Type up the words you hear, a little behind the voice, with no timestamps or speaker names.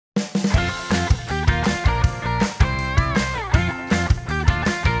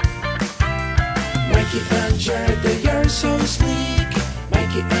Jared, they are so sleek.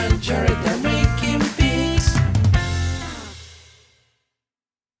 Mikey and Jared, they're making beats.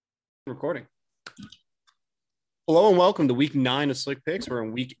 Recording. Hello and welcome to week 9 of Slick Picks. We're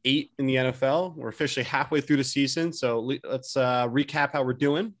in week 8 in the NFL. We're officially halfway through the season. So let's recap how we're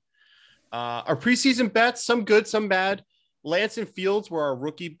doing. Our preseason bets, some good, some bad. Lance and Fields were our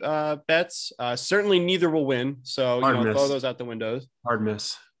rookie bets. Certainly neither will win. So, throw those out the windows. Hard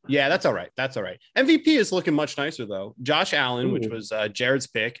miss. Yeah, that's all right. That's all right. MVP is looking much nicer, though. Josh Allen, which was Jared's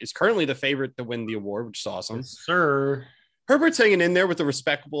pick, is currently the favorite to win the award, which is awesome. Yes, sir. Herbert's hanging in there with a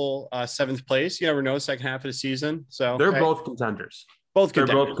respectable 7th place. You never know, second half of the season. So they're both contenders. They're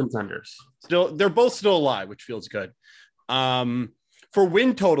both contenders. They're both still alive, which feels good. For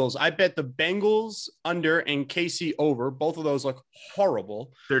win totals, I bet the Bengals under and KC over. Both of those look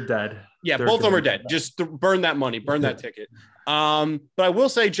horrible. They're dead. Yeah, both of them are dead. Just burn that money, burn that ticket. But I will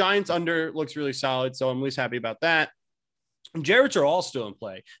say Giants under looks really solid, so I'm at least happy about that. Jarrett's are all still in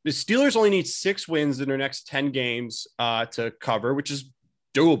play. The Steelers only need 6 wins in their next 10 games to cover, which is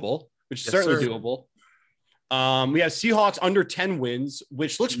doable, which is certainly doable. We have Seahawks under 10 wins,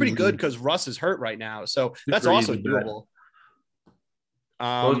 which looks pretty good because Russ is hurt right now. So that's also doable.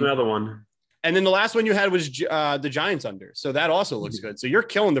 What was another one? And then the last one you had was the Giants under. So that also looks good. So you're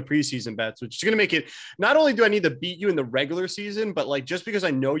killing the preseason bets, which is going to make it not only do I need to beat you in the regular season, but like just because I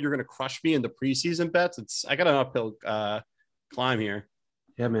know you're going to crush me in the preseason bets, I got an uphill climb here.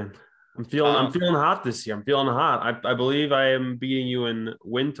 Yeah, man. I'm feeling hot this year. I'm feeling hot. I believe I am beating you in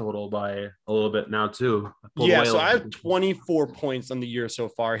win total by a little bit now too. Yeah, so I have 24 points on the year so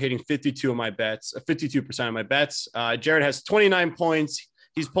far, hitting 52% of my bets. Jared has 29 points.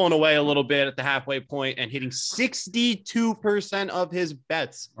 He's pulling away a little bit at the halfway point and hitting 62% of his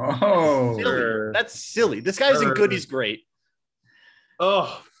bets. Oh, that's silly. This guy isn't good. He's great.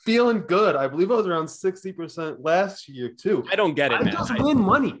 Oh, feeling good. I believe I was around 60% last year too. I don't get it, man. I just win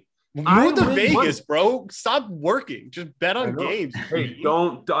money. Move to Vegas, bro. Stop working. Just bet on games. Hey,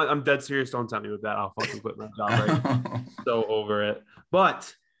 don't. I'm dead serious. Don't tell me with that. I'll fucking quit my job. Right? So over it.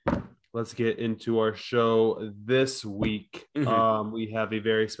 But let's get into our show this week. We have a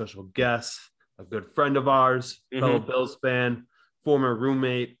very special guest, a good friend of ours, fellow Bills fan, former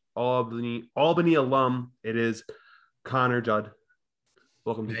roommate, Albany alum. It is Connor Judd.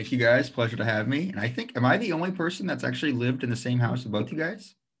 Welcome. Thank you guys. Pleasure to have me. And I think, am I the only person that's actually lived in the same house with both you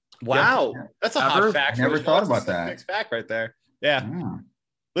guys? Wow. Yeah. That's a hot fact. I never thought about that. Fact right there. Yeah.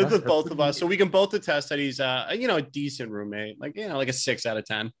 Lived with both of us. So we can both attest that he's a decent roommate. Like a 6 out of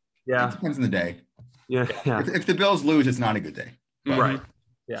 10. Yeah. It depends on the day. Yeah. If the Bills lose, it's not a good day. But right.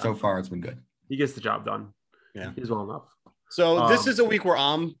 Yeah. So far, it's been good. He gets the job done. Yeah. He's well enough. So this is a week where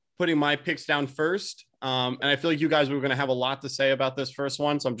I'm putting my picks down first. And I feel like you guys were going to have a lot to say about this first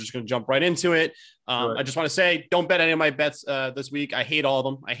one. So I'm just going to jump right into it. I just want to say, don't bet any of my bets this week. I hate all of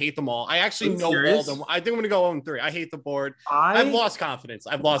them. I hate them all. I actually know all of them. I think I'm going to go 0-3. I hate the board. I've lost confidence.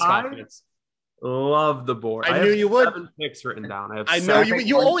 Love the board. I knew you would. 7 picks written down. I know you.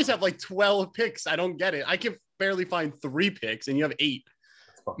 You always have like 12 picks. I don't get it. I can barely find 3 picks, and you have 8.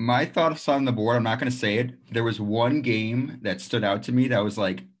 My thoughts on the board, I'm not going to say it. There was one game that stood out to me that was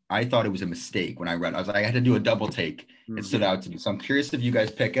like, I thought it was a mistake when I read it. I was like, I had to do a double take. It stood out to me. So I'm curious if you guys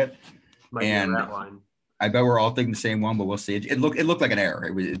pick it. And I bet we're all thinking the same one, but we'll see. It looked like an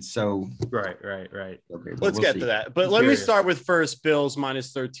error. It's so right. Okay, let's get to that. But let me start with first Bills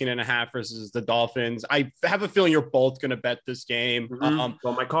minus 13.5 versus the Dolphins. I have a feeling you're both going to bet this game. On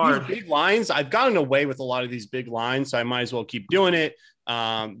my card. These big lines. I've gotten away with a lot of these big lines, so I might as well keep doing it.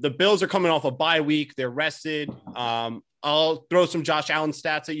 The Bills are coming off a bye week. They're rested. I'll throw some Josh Allen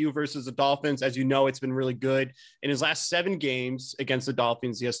stats at you versus the Dolphins. As you know, it's been really good. In his last 7 games against the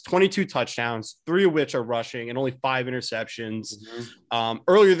Dolphins, he has 22 touchdowns, 3 of which are rushing and only 5 interceptions.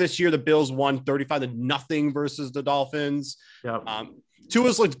 Earlier this year, the Bills won 35-0 versus the Dolphins. Yep.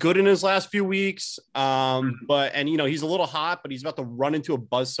 Tua's looked good in his last few weeks, but he's a little hot, but he's about to run into a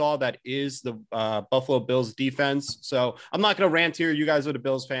buzzsaw that is the Buffalo Bills defense. So I'm not going to rant here. You guys are the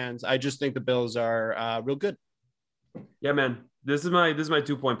Bills fans. I just think the Bills are real good. Yeah, man. This is my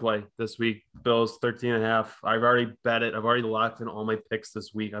 2-point play this week. Bills 13.5. I've already bet it. I've already locked in all my picks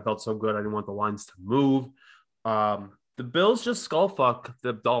this week. I felt so good. I didn't want the lines to move. The Bills just skull fuck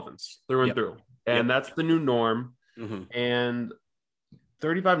the Dolphins through and through, and that's the new norm. And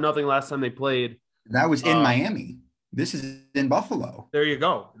 35-0 last time they played. That was in Miami. This is in Buffalo. There you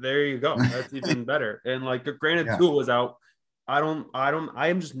go. That's even better. And granted, Tua was out. I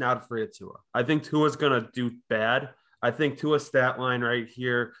am just not afraid of Tua. I think Tua's gonna do bad. I think Tua's stat line right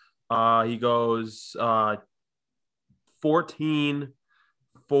here. He goes 14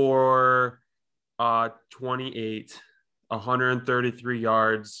 for 28, 133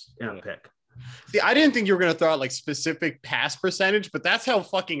 yards, and a pick. See, I didn't think you were going to throw out like specific pass percentage, but that's how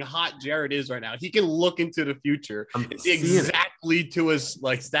fucking hot Jared is right now. He can look into the future. It's exactly to his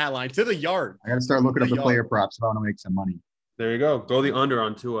like stat line, to the yard. I got to start looking up the player props if I want to make some money. There you go. Go the under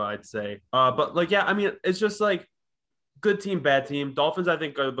on Tua, I'd say. But like, yeah, I mean, it's just like good team, bad team. Dolphins, I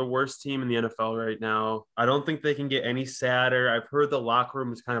think, are the worst team in the NFL right now. I don't think they can get any sadder. I've heard the locker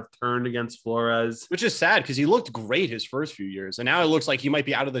room is kind of turned against Flores, which is sad because he looked great his first few years, and now it looks like he might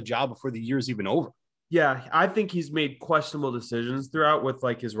be out of the job before the year's even over. Yeah, I think he's made questionable decisions throughout with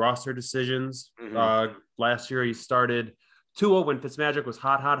like his roster decisions. Mm-hmm. Last year he started Tua when Fitzmagic was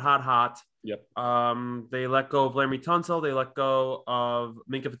hot. Yep. They let go of Laremy Tunsil. They let go of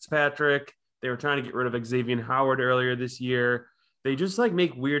Minkah Fitzpatrick. They were trying to get rid of Xavier Howard earlier this year. They just like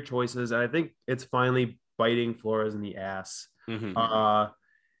make weird choices, and I think it's finally biting Flores in the ass. Mm-hmm.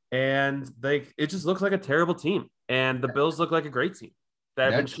 And it just looks like a terrible team. And the Bills look like a great team.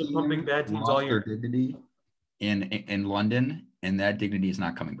 That have been shit pumping bad teams all year. Dignity in London, and that dignity is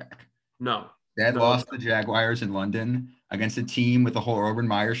not coming back. No. That lost the Jaguars in London against a team with the whole Urban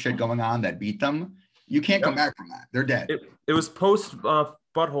Meyer shit going on that beat them. You can't come back from that. They're dead. It was post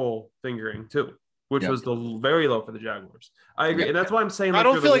butthole fingering too, which was the very low for the Jaguars. I agree, and that's why I'm saying. I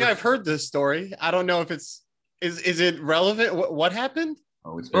don't feel like I've heard this story. I don't know if it's is it relevant. What happened?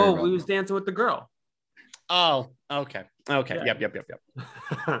 Oh, it's he was dancing with the girl. Oh, okay. Yeah. Yep.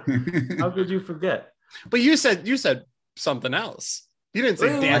 How could you forget? But you said something else. You didn't say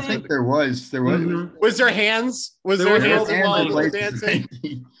dancing. I think there was. Mm-hmm. Was there hands? Was there hands while he was dancing?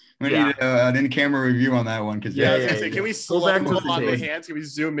 We need an in-camera review on that one because can we slow back on the hands? Can we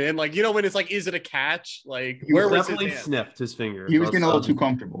zoom in? Like, you know, when it's like, is it a catch? Like, where was definitely his sniffed his finger. He was getting a little too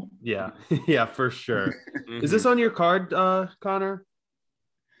comfortable. Yeah, yeah, for sure. Is this on your card, Connor?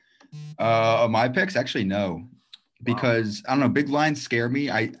 My picks actually no, because I don't know. Big lines scare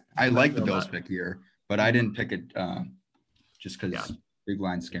me. I like the Bills pick here, but I didn't pick it just because big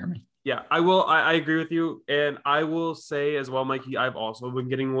lines scare me. Yeah, I will. I agree with you. And I will say as well, Mikey, I've also been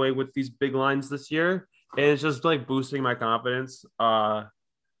getting away with these big lines this year. And it's just like boosting my confidence. A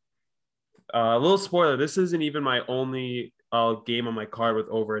little spoiler. This isn't even my only game on my card with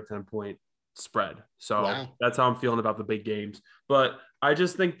over a 10-point spread. So that's how I'm feeling about the big games. But I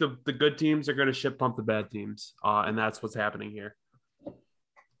just think the good teams are going to shit pump the bad teams. And that's what's happening here.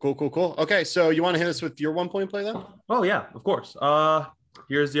 Cool. Okay, so you want to hit us with your 1-point play then? Oh, yeah, of course.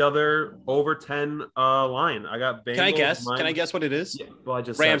 Here's the other over 10 line. I got Bengals. Can I guess what it is? Yeah, well, I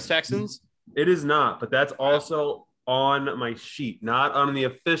just Rams Texans. It is not, but that's also on my sheet, not on the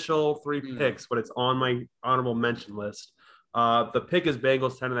official 3 picks, but it's on my honorable mention list. The pick is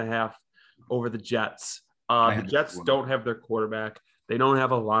Bengals 10.5 over the Jets. The Jets don't have their quarterback. They don't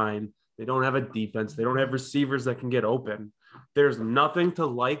have a line. They don't have a defense. They don't have receivers that can get open. There's nothing to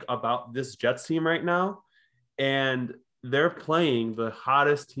like about this Jets team right now. And they're playing the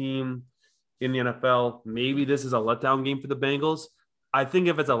hottest team in the NFL. Maybe this is a letdown game for the Bengals. I think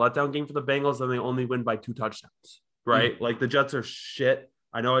if it's a letdown game for the Bengals, then they only win by 2 touchdowns, right? Like the Jets are shit.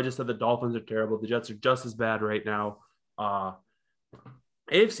 I know I just said the Dolphins are terrible. The Jets are just as bad right now.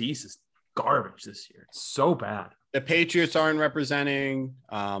 AFC East is garbage this year. It's so bad. The Patriots aren't representing.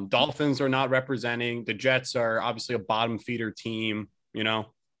 Dolphins are not representing. The Jets are obviously a bottom feeder team, you know.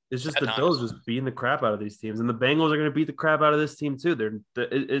 It's just the Bills just beating the crap out of these teams, and the Bengals are going to beat the crap out of this team too.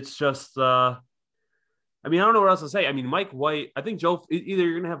 It's just, I mean, I don't know what else to say. I mean, Mike White. I think either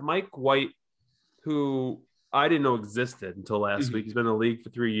you're going to have Mike White, who I didn't know existed until last week. He's been in the league for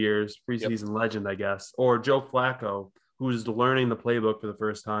 3 years, preseason legend, I guess, or Joe Flacco, who's learning the playbook for the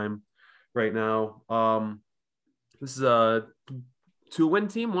first time right now. This is a 2-win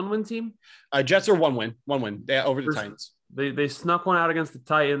team, 1-win team. Jets are 1 win over the Titans. They snuck one out against the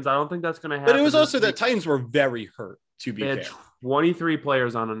Titans. I don't think that's going to happen. But it was also the Titans were very hurt, to be fair. They had 23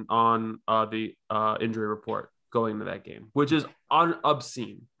 players on the injury report going into that game, which is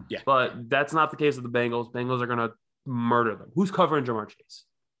obscene. Yeah. But that's not the case with the Bengals. Bengals are going to murder them. Who's covering Ja'Marr Chase?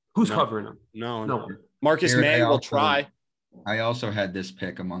 Who's covering him? No. Marcus May will try. I also had this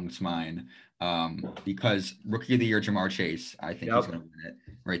pick amongst mine because Rookie of the Year Ja'Marr Chase, I think he's going to win it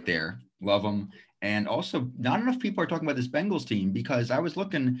right there. Love him. And also, not enough people are talking about this Bengals team because I was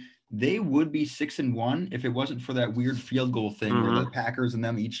looking, they would be 6-1 if it wasn't for that weird field goal thing where the Packers and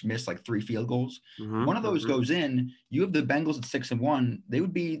them each missed like 3 field goals. One of those goes in. You have the Bengals at 6-1. They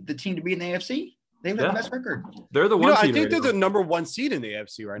would be the team to be in the AFC. They would have the best record. They're the one. I think they're the number 1 seed in the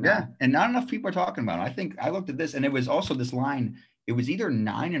AFC right now. Yeah, and not enough people are talking about it. I think I looked at this, and it was also this line It was either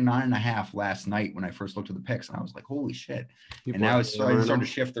 9 or 9.5 last night when I first looked at the picks, and I was like, "Holy shit!" And now it's starting to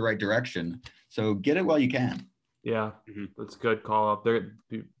shift the right direction. So get it while you can. Yeah, that's a good call up.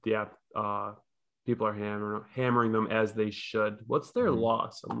 People are hammering them as they should. What's their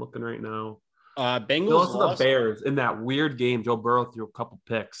loss? I'm looking right now. Bengals lost to the Bears in that weird game. Joe Burrow threw a couple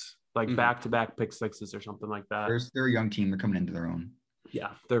picks, like back-to-back pick sixes or something like that. They're a young team. They're coming into their own.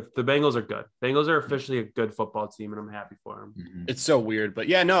 Yeah, the Bengals are good. Bengals are officially a good football team, and I'm happy for them. It's so weird, but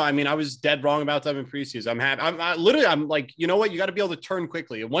yeah, no, I mean, I was dead wrong about them in preseason. I'm happy. I'm like, you know what? You got to be able to turn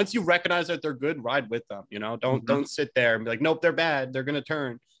quickly. And once you recognize that they're good, ride with them. You know, don't sit there and be like, nope, they're bad. They're gonna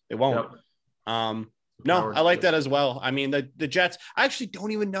turn. They won't. Yep. No, I like that as well. I mean, the Jets, I actually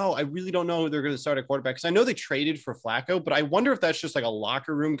don't even know. I really don't know who they're going to start at quarterback because I know they traded for Flacco, but I wonder if that's just like a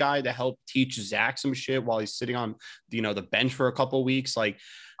locker room guy to help teach Zach some shit while he's sitting on, the bench for a couple of weeks. Like,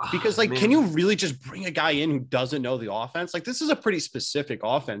 because can you really just bring a guy in who doesn't know the offense? Like, this is a pretty specific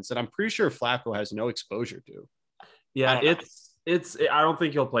offense that I'm pretty sure Flacco has no exposure to. Yeah, I don't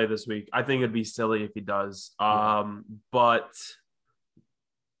think he'll play this week. I think it'd be silly if he does. But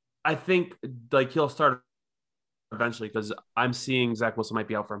I think he'll start eventually because I'm seeing Zach Wilson might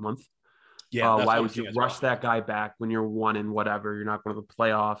be out for a month. Yeah. Why would you rush that guy back when you're 1 and whatever? You're not going to the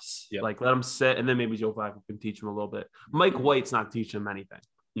playoffs. Yep. Like, let him sit, and then maybe Joe Flacco can teach him a little bit. Mike White's not teaching him anything.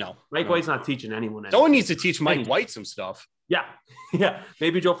 No. Mike White's not teaching anyone anything. Someone needs to teach Mike White some stuff. Yeah. Yeah.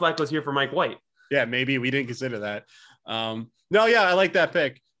 Maybe Joe Flacco's here for Mike White. Yeah, maybe we didn't consider that. No, yeah, I like that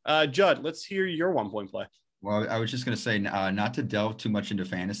pick. Judd, let's hear your 1 point play. Well, I was just going to say, not to delve too much into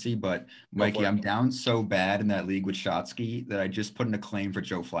fantasy, but Mikey, I'm down so bad in that league with Shotsky that I just put in a claim for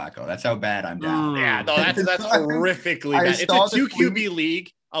Joe Flacco. That's how bad I'm down. Yeah, no, that's horrifically bad. It's a 2 QB league.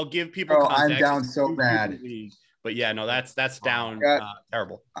 I'll give people context. I'm down so bad. But yeah, no, that's down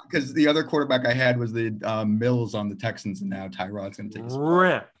terrible. Because the other quarterback I had was the Mills on the Texans, and now Tyrod's going to take his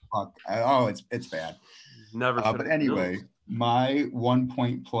rip. Oh, it's bad. Never. But anyway, my 1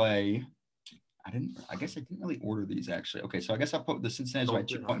 point play. I guess I didn't really order these actually. Okay, so I guess I'll put the Cincinnati my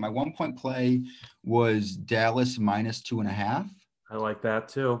 2 point. My 1 point play was Dallas -2.5. I like that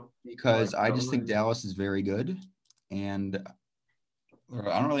too. Because I just think Dallas is very good. And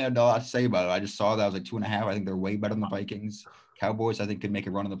I don't really have a lot to say about it. I just saw that I was like 2.5. I think they're way better than the Vikings. Cowboys, I think, could make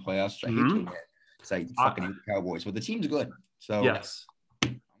a run in the playoffs. I hate to admit because I fucking hate the Cowboys, but the team's good. So yes,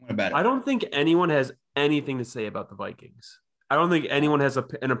 I'm gonna bet it. I don't think anyone has anything to say about the Vikings. I don't think anyone has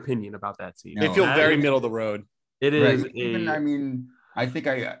an opinion about that team. They feel very middle of the road. It is. I think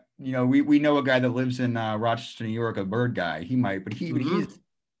we know a guy that lives in Rochester, New York, a bird guy. He might, but he's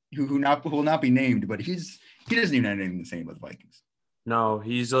who will not be named, but he doesn't even have anything to say about the Vikings. No,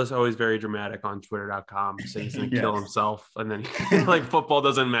 he's just always very dramatic on Twitter.com, saying he's going to kill himself. And then like football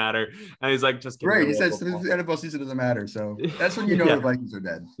doesn't matter. And he's like, just right. He says the NFL season doesn't matter. So that's when you know the Vikings are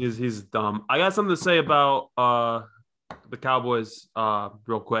dead. He's dumb. I got something to say about the Cowboys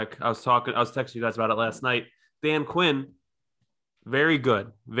real quick. I was texting you guys about it last night. Dan Quinn, very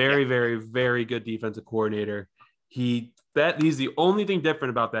good. Very, very, very good defensive coordinator. He's the only thing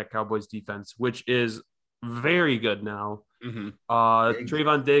different about that Cowboys defense, which is very good now.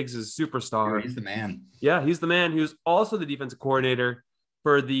 Trayvon Diggs is a superstar. He's the man. Yeah, he's the man. He was also the defensive coordinator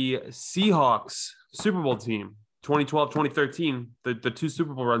for the Seahawks Super Bowl team, 2012, 2013, the 2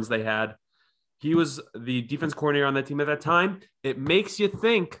 Super Bowl runs they had. He was the defense coordinator on that team at that time. It makes you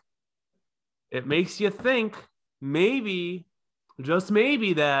think maybe, just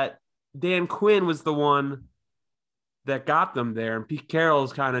maybe, that Dan Quinn was the one that got them there. And Pete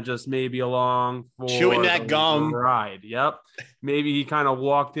Carroll's kind of just maybe along for chewing that gum ride. Yep. Maybe he kind of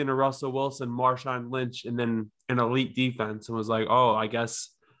walked into Russell Wilson, Marshawn Lynch, and then an elite defense and was like, oh, I guess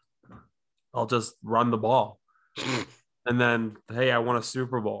I'll just run the ball. And then, hey, I won a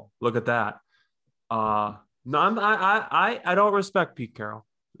Super Bowl. Look at that. No, I don't respect Pete Carroll.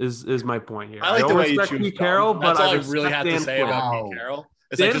 Is my point here. I like the way you choose Pete Carroll, but that's all I respect really have to Dan say Quinn. about Pete Carroll.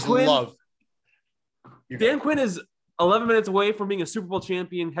 Love. Dan Quinn is 11 minutes away from being a Super Bowl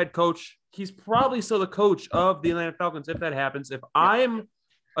champion head coach. He's probably still the coach of the Atlanta Falcons if that happens. If I'm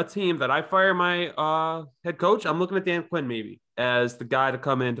a team that I fire my head coach, I'm looking at Dan Quinn maybe as the guy to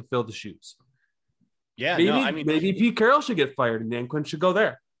come in to fill the shoes. Yeah, maybe Pete Carroll should get fired and Dan Quinn should go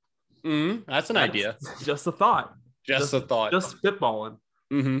there. That's an idea. Just a thought. Just a thought. Just spitballing.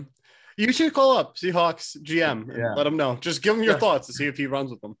 You should call up Seahawks GM and let him know. Just give him your thoughts to see if he runs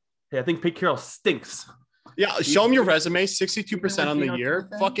with them. Hey, I think Pete Carroll stinks. Yeah, show him your resume. 62% on the year.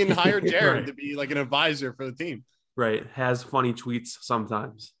 Fucking hire Jared to be like an advisor for the team. Right. Has funny tweets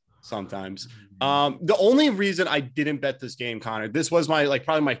sometimes. sometimes. The only reason I didn't bet this game, Connor, this was my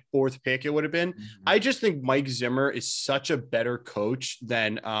probably my fourth pick. It would have been. I just think Mike Zimmer is such a better coach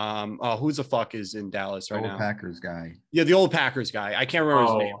than who's the fuck is in Dallas right now? Packers guy. Yeah, the old Packers guy. I can't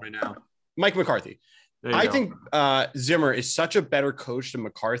remember his name right now. Mike McCarthy. I think Zimmer is such a better coach than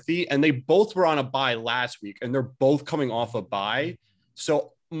McCarthy, and they both were on a bye last week, and they're both coming off a bye.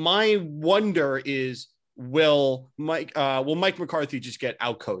 So my wonder is, will Mike McCarthy just get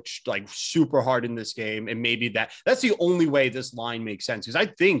outcoached like super hard in this game? And maybe that's the only way this line makes sense, because I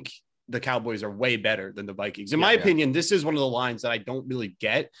think the Cowboys are way better than the Vikings. In my opinion, this is one of the lines that I don't really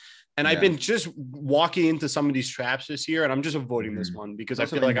get. And I've been just walking into some of these traps this year, and I'm just avoiding this one because I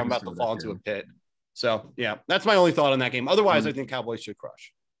feel like I'm about to fall into a pit. So, yeah, that's my only thought on that game. Otherwise, I think Cowboys should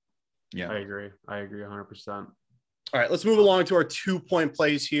crush. Yeah, I agree 100%. All right, let's move along to our 2-point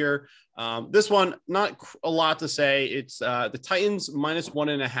plays here. This one, not a lot to say. It's the Titans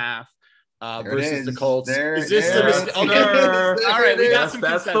 -1.5 versus the Colts. Is this the mistake? Okay. All right, we got some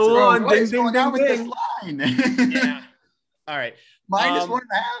That's consensus. the one. What is Ding, going ding, on with this ding. line? Yeah. All right. -1.5.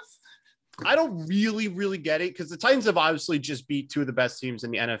 I don't really get it, because the Titans have obviously just beat two of the best teams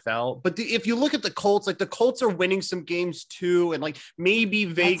in the NFL. But if you look at the Colts, like the Colts are winning some games too. And like maybe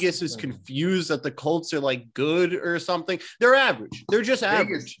Vegas is confused that the Colts are like good or something. They're average. They're just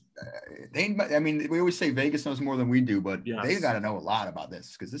average. We always say Vegas knows more than we do, but they got to know a lot about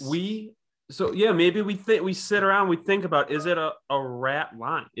this, because maybe we sit around, we think about, is it a rat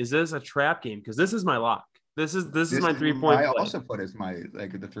line? Is this a trap game? Because this is my lock. This is my 3-point. I also put as my the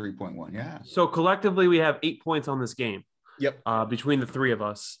 3.1. Yeah. So collectively, we have 8 points on this game. Yep. Between the three of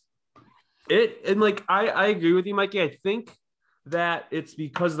us, I agree with you, Mikey. I think that it's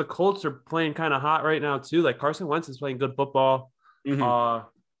because the Colts are playing kind of hot right now too. Like Carson Wentz is playing good football. Mm-hmm.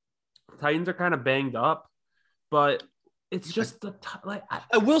 Titans are kind of banged up, but it's just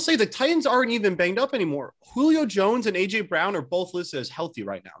I will say the Titans aren't even banged up anymore. Julio Jones and AJ Brown are both listed as healthy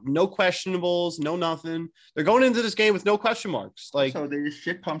right now. No questionables, no nothing. They're going into this game with no question marks. So they just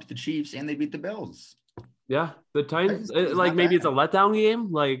shit pumped the Chiefs and they beat the Bills. Yeah, the Titans maybe it's a letdown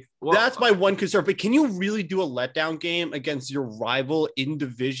game. That's my one concern. But can you really do a letdown game against your rival in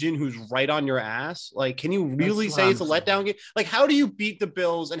division who's right on your ass? Like, can you really say it's a letdown game? Like, how do you beat the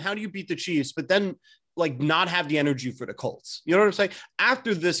Bills and how do you beat the Chiefs, but then not have the energy for the Colts? You know what I'm saying?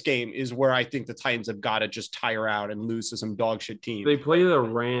 After this game is where I think the Titans have got to just tire out and lose to some dog shit team. They play the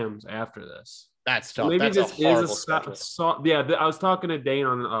Rams after this. That's tough. Maybe that's this a horrible is I was talking to Dane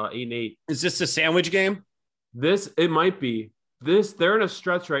on 8-8. Is this a sandwich game? It might be. They're in a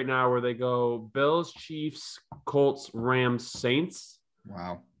stretch right now where they go Bills, Chiefs, Colts, Rams, Saints.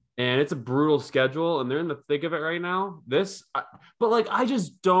 Wow. And it's a brutal schedule, and they're in the thick of it right now. I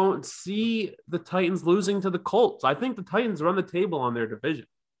just don't see the Titans losing to the Colts. I think the Titans run the table on their division.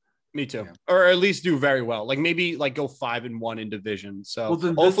 Me too. Yeah. Or at least do very well. Maybe go 5-1 in division. So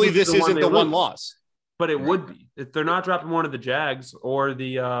hopefully this isn't the one loss. But it would be if they're not dropping one of the Jags or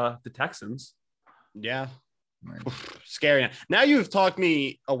the Texans. Yeah. Right. Scary. Now you've talked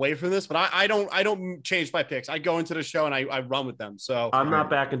me away from this, but I don't change my picks. I go into the show and I run with them. So I'm not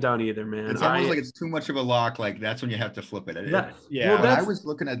backing down either, man. It's almost like it's too much of a lock. That's when you have to flip it. Yeah. Well, I was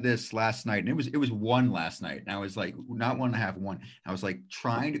looking at this last night, and it was 1 last night, and I was like, not 1.5, 1. I was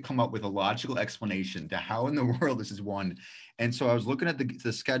trying to come up with a logical explanation to how in the world this is 1. And so I was looking at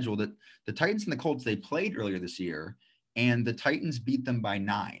the schedule that the Titans and the Colts, they played earlier this year, and the Titans beat them by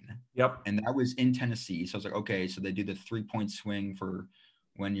 9. Yep. And that was in Tennessee. So I was like, okay, so they do the 3-point swing for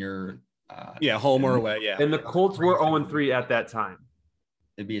when you're home or away. Yeah. And the Colts were 0-3 at that time.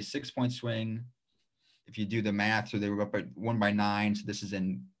 It'd be a 6-point swing. If you do the math, so they were up by 1 by 9. So this is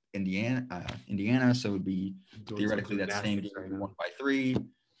in Indiana. So it would be theoretically that same game, 1 by 3.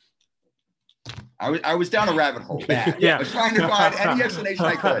 I was down a rabbit hole. Bad. Yeah. I was trying to find any explanation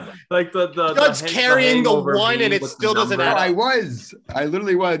I could. Judge carrying the 1 and it still doesn't add up. I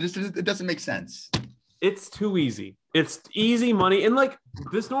literally was. It doesn't make sense. It's too easy. It's easy money. And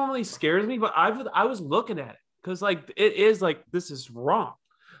this normally scares me, but I was looking at it because it is this is wrong.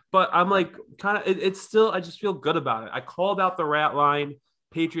 But I'm it's still, I just feel good about it. I called out the rat line.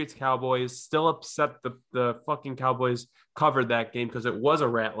 Patriots, Cowboys, still upset the fucking Cowboys covered that game because it was a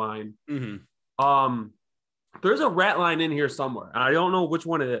rat line. Mm-hmm. There's a rat line in here somewhere. I don't know which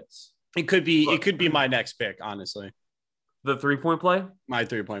one it is. It could be my next pick, honestly. The 3-point play? My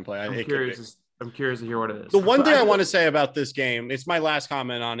 3-point play. I'm curious to hear what it is. The one thing I want to say about this game, it's my last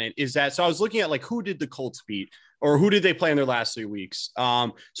comment on it, is that so I was looking at who did the Colts beat? or who did they play in their last 3 weeks?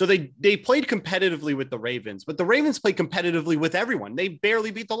 So they played competitively with the Ravens, but the Ravens played competitively with everyone. They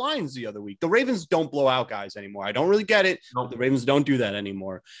barely beat the Lions the other week. The Ravens don't blow out guys anymore. I don't really get it. Nope. The Ravens don't do that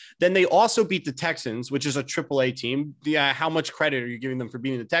anymore. Then they also beat the Texans, which is a AAA team. Yeah, how much credit are you giving them for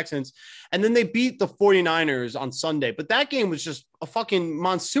beating the Texans? And then they beat the 49ers on Sunday, but that game was just a fucking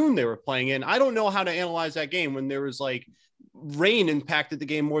monsoon they were playing in. I don't know how to analyze that game when there was like rain impacted the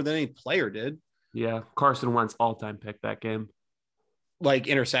game more than any player did. Yeah, Carson Wentz all-time pick that game. Like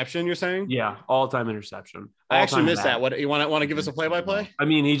interception, you're saying? Yeah, all-time interception. I actually All-time missed bad. that. What you want to give us a play-by-play? I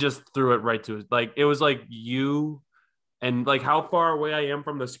mean, he just threw it right to it. Like it was like you and like how far away I am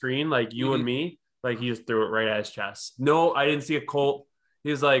from the screen, like you and me. Like he just threw it right at his chest. No, I didn't see a Colt. He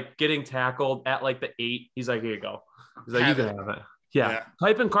was like getting tackled at like the 8. He's like, here you go. He's like, Have you it. can have it. Yeah. Yeah.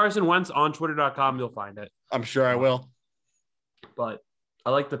 Type in Carson Wentz on twitter.com. You'll find it. I'm sure I will. But I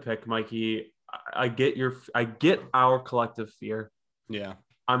like the pick, Mikey. I get our collective fear. Yeah.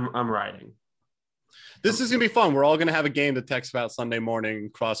 I'm riding. This is going to be fun. We're all going to have a game to text about Sunday morning,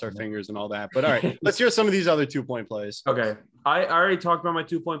 cross our fingers and all that. But all right, let's hear some of these other 2-point plays. Okay. I already talked about my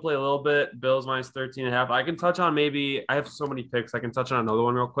 2-point play a little bit. Bills minus 13.5. I can touch on I have so many picks. I can touch on another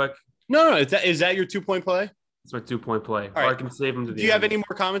one real quick. No. Is that your 2-point play? It's my 2-point play. All Or right. I can save them to the Do you have end. any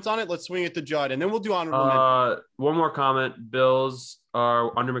more comments on it? Let's swing it to Judd, and then we'll do honorable mention. One more comment. Bills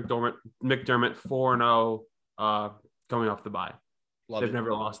are under McDermott 4-0 coming off the bye. Love They've it.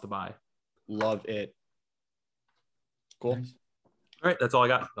 never lost the bye. Love it. Cool. All right, that's all I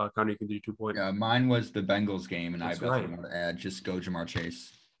got. Connor, you can do 2-point. Yeah, mine was the Bengals game, and That's I right. want to add just go Jamar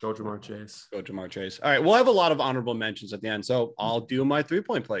Chase. Go Jamar Chase. Go Jamar Chase. All right, we'll have a lot of honorable mentions at the end, so I'll do my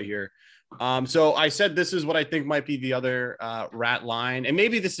 3-point play here. So I said this is what I think might be the other rat line, and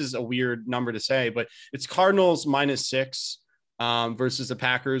maybe this is a weird number to say, but it's Cardinals -6 versus the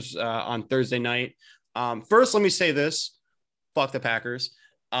Packers on Thursday night. First, let me say this: fuck the Packers.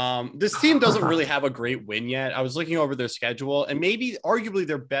 This team doesn't really have a great win yet. I was looking over their schedule, and maybe arguably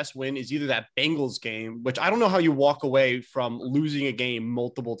their best win is either that Bengals game, which I don't know how you walk away from losing a game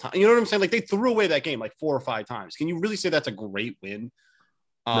multiple times. You know what I'm saying? Like they threw away that game like 4 or 5 times. Can you really say that's a great win?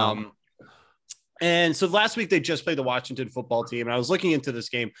 No. And so last week they just played the Washington football team, and I was looking into this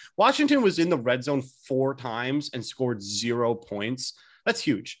game. Washington was in the red zone 4 times and scored 0 points. That's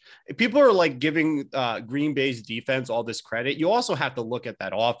huge. If people are like giving Green Bay's defense all this credit, you also have to look at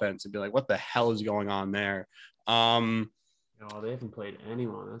that offense and be like, what the hell is going on there? They haven't played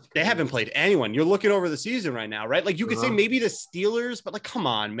anyone. That's They crazy. haven't played anyone. You're looking over the season right now, right? Like you could say Uh-huh. maybe the Steelers, but like, come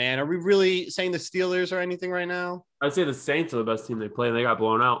on, man. Are we really saying the Steelers or anything right now? I'd say the Saints are the best team they play, and they got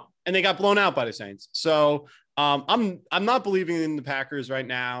blown out. And they got blown out by the Saints. So I'm not believing in the Packers right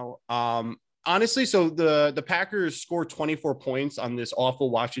now. Honestly, so the Packers scored 24 points on this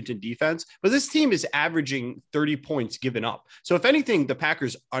awful Washington defense, but this team is averaging 30 points given up. So if anything, the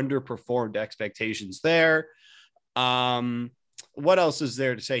Packers underperformed expectations there. What else is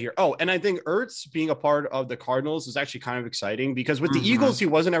there to say here? Oh, and I think Ertz being a part of the Cardinals is actually kind of exciting because with the Eagles, he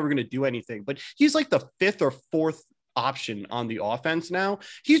wasn't ever going to do anything, but he's like the 5th or 4th option on the offense now.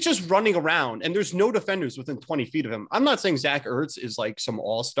 He's just running around and there's no defenders within 20 feet of him. I'm not saying Zach Ertz is like some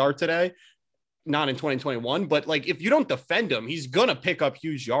all-star today, not in 2021, but like if you don't defend him, he's gonna pick up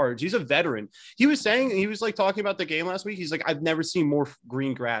huge yards. He's a veteran. He was like talking about the game last week. He's like, I've never seen more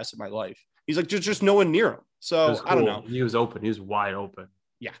green grass in my life. He's like, just no one near him. It So was I don't cool. know. He was open. He was wide open.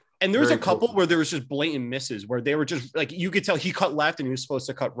 Yeah. And there's Very a couple cool. where there was just blatant misses where they were just like, you could tell he cut left and he was supposed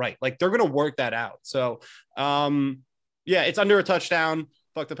to cut right. Like they're going to work that out. So yeah, it's under a touchdown.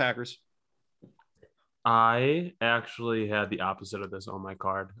 Fuck the Packers. I actually had the opposite of this on my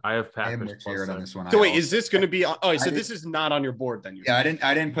card. I have I have Packers mixed plus Jared on 6. this one. So I wait, also- is this going to be, so did- this is not on your board then? Yeah,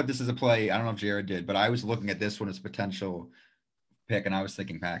 I didn't put this as a play. I don't know if Jared did, but I was looking at this one as a potential pick, and I was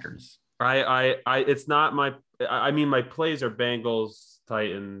thinking Packers. It's not my. I mean, my plays are Bengals,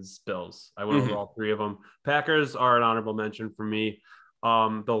 Titans, Bills. I went over all 3 of them. Packers are an honorable mention for me.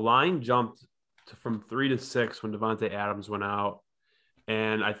 The line jumped from 3 to 6 when Devontae Adams went out,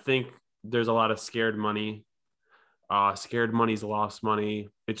 and I think there's a lot of scared money. Scared money's lost money.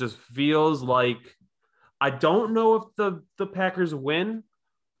 It just feels like I don't know if the Packers win,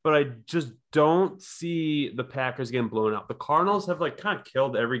 but I just don't see the Packers getting blown out. The Cardinals have like kind of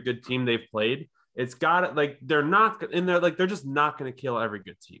killed every good team they've played. It's got it like they're just not going to kill every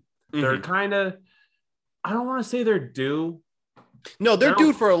good team. They're kind of, I don't want to say they're due. No, they're No.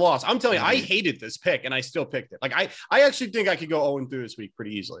 due for a loss. I'm telling you, I hated this pick and I still picked it. Like I actually think I could go 0-3 this week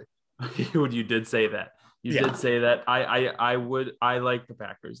pretty easily. You did say that. You Yeah. did say that. I like the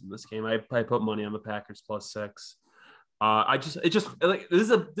Packers in this game. I put money on the Packers plus 6. This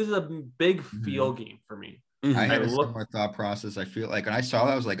is a big feel game for me. I had I a look- similar thought process. I feel like when I saw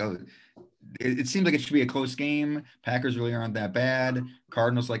that, I was like, oh, it seems like it should be a close game. Packers really aren't that bad.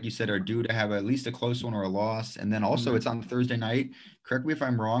 Cardinals, like you said, are due to have at least a close one or a loss. And then also it's on Thursday night. Correct me if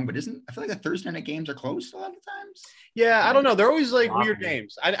I'm wrong, but I feel like the Thursday night games are close a lot of times. Yeah, I don't know. They're always like Wow. weird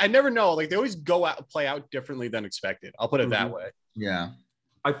games. I never know. Like they always play out differently than expected. I'll put it that Mhm. way. Yeah.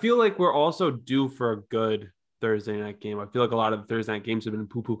 I feel like we're also due for a good Thursday night game. I feel like a lot of the Thursday night games have been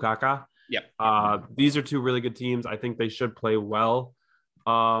poo-poo caca. Yep. These are two really good teams. I think they should play well.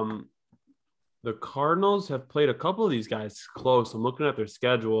 The Cardinals have played a couple of these guys close. I'm looking at their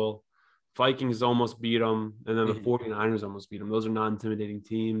schedule. Vikings almost beat them, and then the 49ers almost beat them. Those are non-intimidating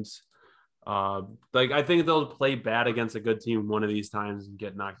teams. I think they'll play bad against a good team one of these times and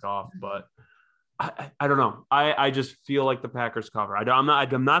get knocked off. But I don't know. I just feel like the Packers cover.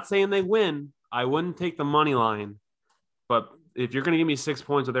 I'm not saying they win. I wouldn't take the money line, but if you're going to give me 6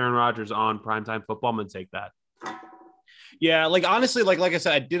 points with Aaron Rodgers on primetime football, I'm going to take that. Yeah, like honestly, like I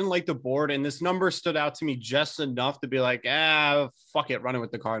said, I didn't like the board, and this number stood out to me just enough to be like, fuck it, running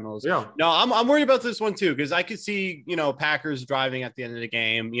with the Cardinals. Yeah. No, I'm worried about this one too because I could see Packers driving at the end of the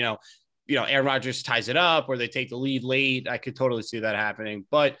game. Aaron Rodgers ties it up, or they take the lead late. I could totally see that happening.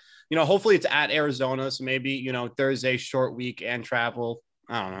 But hopefully it's at Arizona, so maybe Thursday short week and travel.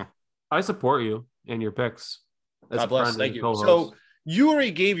 I don't know. I support you and your picks. As God a bless. friend Thank and you. co-host. So you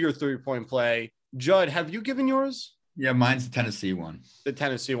already gave your 3-point play. Judd, have you given yours? Yeah, mine's the Tennessee one. The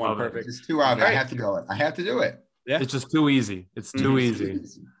Tennessee one. Love it. Perfect. It's too obvious. All right. I have to go it. I have to do it. Yeah. It's just too easy. It's too easy.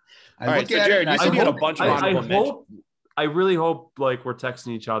 I All right, look so at Jared, it and you said I you had a hope- bunch of I honorable mentions. hope. I really hope like we're texting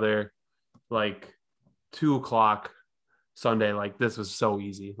each other like 2:00 Sunday. Like this was so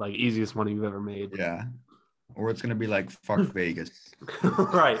easy. Like easiest money you've ever made. Yeah. Or it's gonna be like fuck Vegas.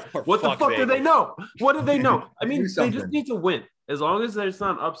 Right. Or What the fuck fuck do they Vegas. know? What do they know? I mean, Do they just something. need to win. As long as there's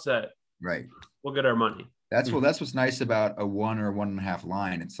not an upset, Right. we'll get our money. That's what's nice about a 1 or 1.5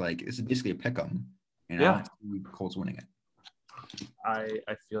 line. It's like it's basically a pick 'em. Yeah. Colts winning it.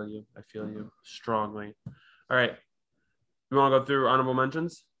 I feel you. I feel you strongly. All right. You want to go through honorable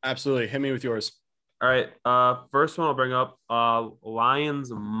mentions? Absolutely. Hit me with yours. All right. First one I'll bring up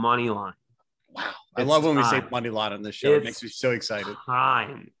Lions money line. Wow. I It's love when we say time. money lot on this show. It It's makes me so excited.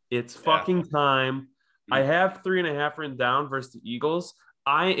 Time. It's Yeah. fucking time. I have 3.5 written down versus the Eagles.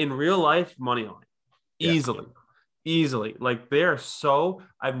 In real life, money line. Yeah. Easily. Like they're so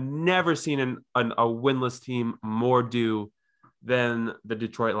I've never seen a winless team more due than the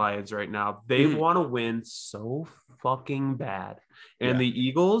Detroit Lions right now. They want to win so fucking bad. And the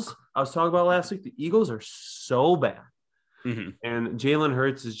Eagles, I was talking about last week, the Eagles are so bad. Mhm. And Jalen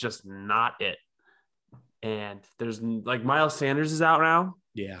Hurts is just not it. And there's like Miles Sanders is out now.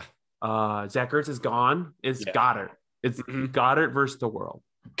 Yeah. Zach Ertz is gone. It's Yeah. Goddard. It's Mhm. Goddard versus the world.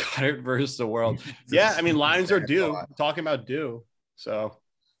 Goddard versus the world. Yeah. I mean, Lions are due. Talking about due. So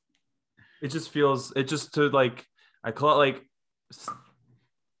It just feels to like I call it like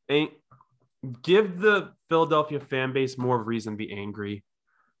give the Philadelphia fan base more reason to be angry.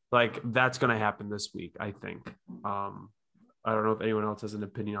 Like that's gonna happen this week, I think. I don't know if anyone else has an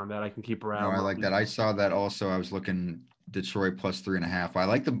opinion on that. I can keep No, around. I like that. I saw that also. I was looking Detroit plus 3.5. I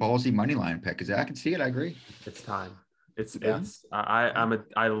like the ballsy money line pick because I can see it. I agree. It's time. It's Yeah.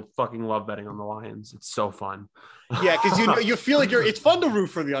 I fucking love betting on the Lions. It's so fun. yeah, because you feel like it's fun to root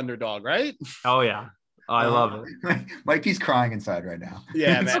for the underdog, right? Oh yeah. I love it. Mikey's crying inside right now.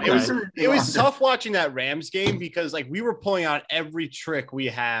 Yeah, man. It's It was tough watching that Rams game because like we were pulling out every trick we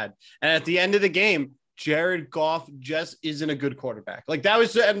had, and at the end of the game, Jared Goff just isn't a good quarterback. Like that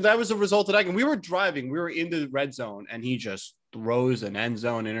was the result of that game. We were driving, we were in the red zone, and he just throws an end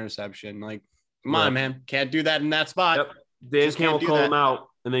zone interception. Like, come on, man, can't do that in that spot. Yep. Dan Just can't Campbell do called that. him out,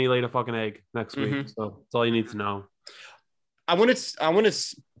 and then he laid a fucking egg next week. Mhm. So that's all you need to know. I want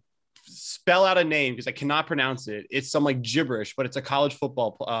to spell out a name because I cannot pronounce it. It's some like gibberish, but it's a college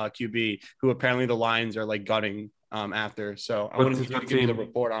football QB who apparently the Lions are like gutting after. So I want to give you the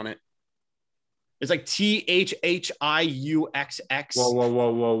report on it. It's like THHIUXX.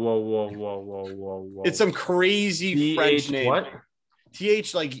 Whoa. It's some crazy French name. What?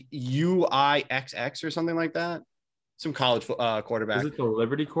 TH like UIXX or something like that. Some college quarterback. Is it the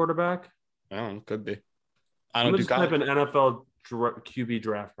Liberty quarterback? I don't know. Could be. I I'm don't do just type college. in NFL QB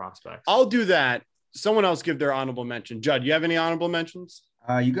draft prospects. I'll do that. Someone else give their honorable mention. Judd, you have any honorable mentions?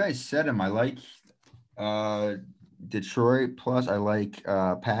 You guys said him. I like Detroit plus. I like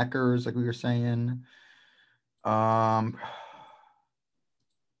Packers, like we were saying. Yeah,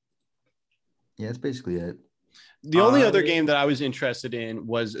 that's basically it. The only other game that I was interested in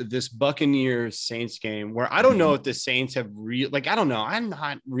was this Buccaneers Saints game, where I don't know if the Saints have I don't know. I'm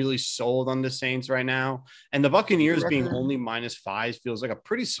not really sold on the Saints right now. And the Buccaneers being only -5 feels like a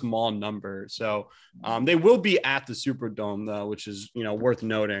pretty small number. So they will be at the Superdome, though, which is, worth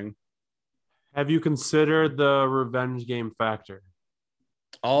noting. Have you considered the revenge game factor?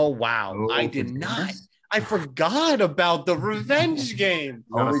 Oh, wow. I did not. I forgot about the revenge game.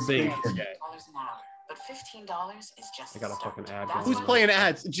 Gotta think. But $15 is just. I got a fucking ad. Who's playing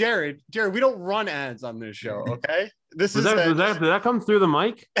ads? Jared, we don't run ads on this show, okay? Did that come through the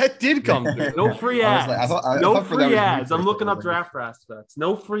mic? That did come through. No free ads. No free ads. I'm looking up draft prospects.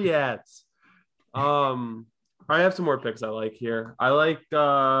 No free ads. I have some more picks I like here. I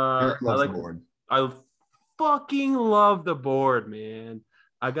fucking love the board, man.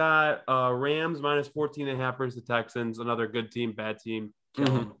 I got Rams -14.5 versus the Texans. Another good team, bad team.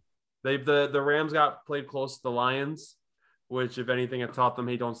 Mm-hmm. The Rams got played close to the Lions, which, if anything, have taught them,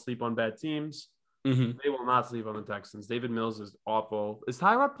 hey, don't sleep on bad teams. Mm-hmm. They will not sleep on the Texans. David Mills is awful. Is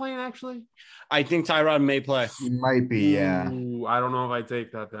Tyrod playing, actually? I think Tyrod may play. He might be, yeah. Ooh, I don't know if I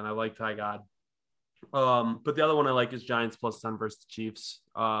take that then. I like Ty God. But the other one I like is Giants +10 versus the Chiefs.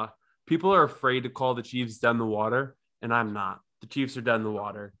 People are afraid to call the Chiefs dead in the water, and I'm not. The Chiefs are dead in the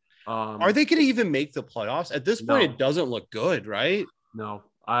water. Are they going to even make the playoffs? At this point, It doesn't look good, right? No,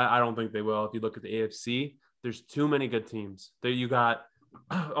 I don't think they will. If you look at the AFC, there's too many good teams. There you got,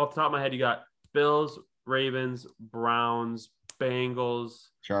 off the top of my head, you got Bills, Ravens, Browns, Bengals,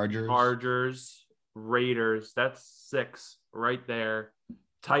 Chargers, Raiders. That's 6 right there.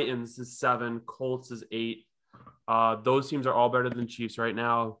 Titans is 7. Colts is 8. Those teams are all better than Chiefs right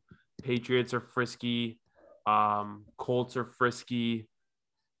now. Patriots are frisky. Colts are frisky.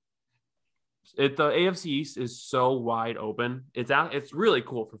 The AFC East is so wide open. It's really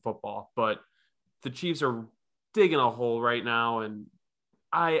cool for football, but the Chiefs are digging a hole right now, and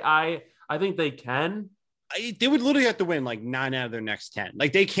I think they can. They would literally have to win like 9 out of their next 10.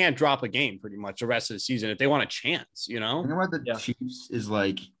 Like, they can't drop a game pretty much the rest of the season if they want a chance, You know what the Chiefs is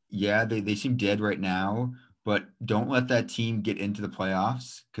like? Yeah, they seem dead right now, but don't let that team get into the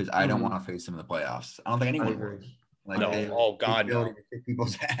playoffs, because I don't want to face them in the playoffs. I don't think anyone would. Like, no. Oh God, no. To kick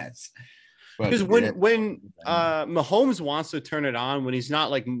people's ass. Because when Mahomes wants to turn it on, when he's not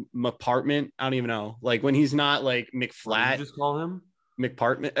like McPartment, I don't even know. Like, when he's not like McFlat, just call him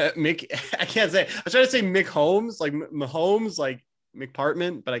McPartment. I can't say. I was trying to say Mick Holmes, like Mahomes, like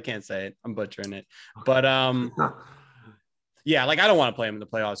McPartment, but I can't say it. I'm butchering it. But yeah, like, I don't want to play him in the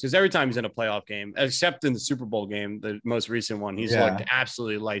playoffs, because every time he's in a playoff game, except in the Super Bowl game, the most recent one, he's looked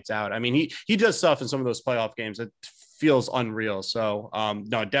absolutely lights out. I mean, he does stuff in some of those playoff games that feels unreal. So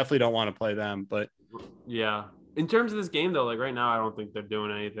no, definitely don't want to play them. But yeah, in terms of this game though, like right now, I don't think they're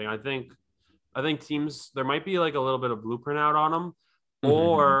doing anything. I think teams, there might be like a little bit of blueprint out on them,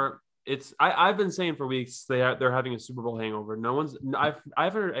 or it's I've been saying for weeks they're having a Super Bowl hangover.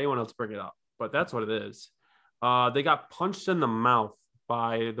 I've heard anyone else bring it up, but that's what it is. They got punched in the mouth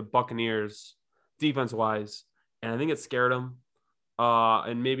by the Buccaneers defense wise, and I think it scared them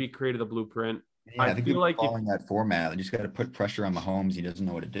and maybe created a blueprint. Yeah, I think feel like following that format, you just got to put pressure on Mahomes. He doesn't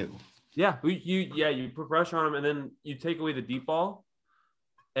know what to do. Yeah, you put pressure on him, and then you take away the deep ball,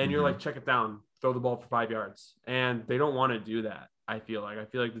 and you're like, check it down, throw the ball for 5 yards, and they don't want to do that. I feel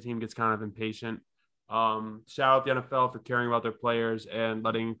like the team gets kind of impatient. Shout out the NFL for caring about their players and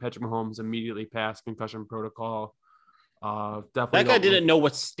letting Patrick Mahomes immediately pass concussion protocol. Definitely that guy didn't know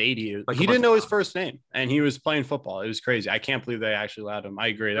what state he is. Like, he didn't know his first name, and he was playing football. It was crazy. I can't believe they actually allowed him. I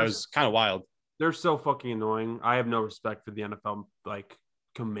agree. That was kind of wild. They're so fucking annoying. I have no respect for the NFL like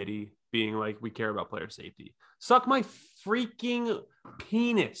committee being like, we care about player safety. Suck my freaking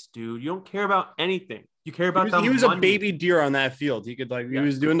penis, dude. You don't care about anything. You care about he was a baby deer on that field. He could he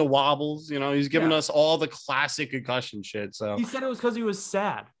was doing the wobbles. He's giving us all the classic concussion shit. So he said it was because he was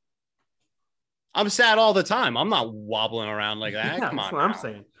sad. I'm sad all the time. I'm not wobbling around like that. Yeah, Come on. That's what I'm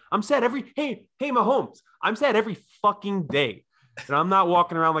saying. I'm sad hey Mahomes. I'm sad every fucking day, and I'm not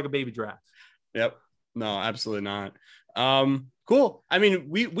walking around like a baby giraffe. Yep. No, absolutely not. Cool. I mean,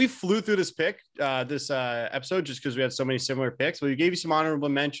 we flew through this episode just because we had so many similar picks, but we gave you some honorable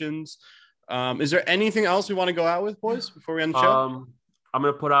mentions. Is there anything else we want to go out with, boys, before we end the show? I'm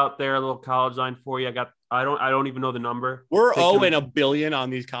gonna put out there a little college line for you. I don't even know the number. We're owing $1 billion on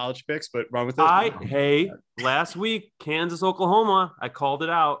these college picks, but run with it. Last week, Kansas, Oklahoma. I called it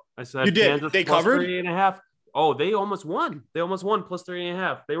out. I said you did. Kansas they covered 3.5. Oh, they almost won. They almost won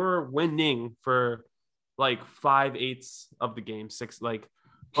 +3.5. They were winning for like 5/8 of the game. 6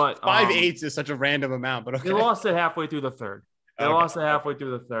 but 5/8 is such a random amount. But okay. They lost it halfway through the third.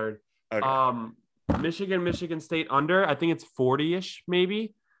 Okay. Michigan State under. I think it's 40-ish,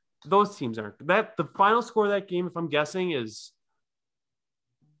 maybe. Those teams aren't. That the final score of that game, if I'm guessing, is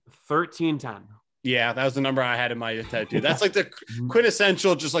 13-10. Yeah, that was the number I had in my head too. That's like the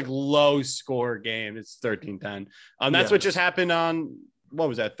quintessential, just like low score game. It's 13-10. That's what just happened on, what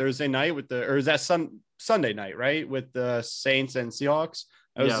was that, Thursday night or is that Sunday night, right? With the Saints and Seahawks.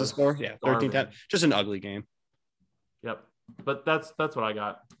 That was the score. Yeah, 13-10. Just an ugly game. Yep. But that's what I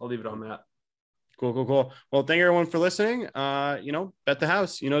got. I'll leave it on that. Cool. Well, thank you everyone for listening. Bet the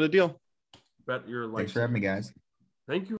house. You know the deal. Bet your life. Thanks for having me, guys. Thank you.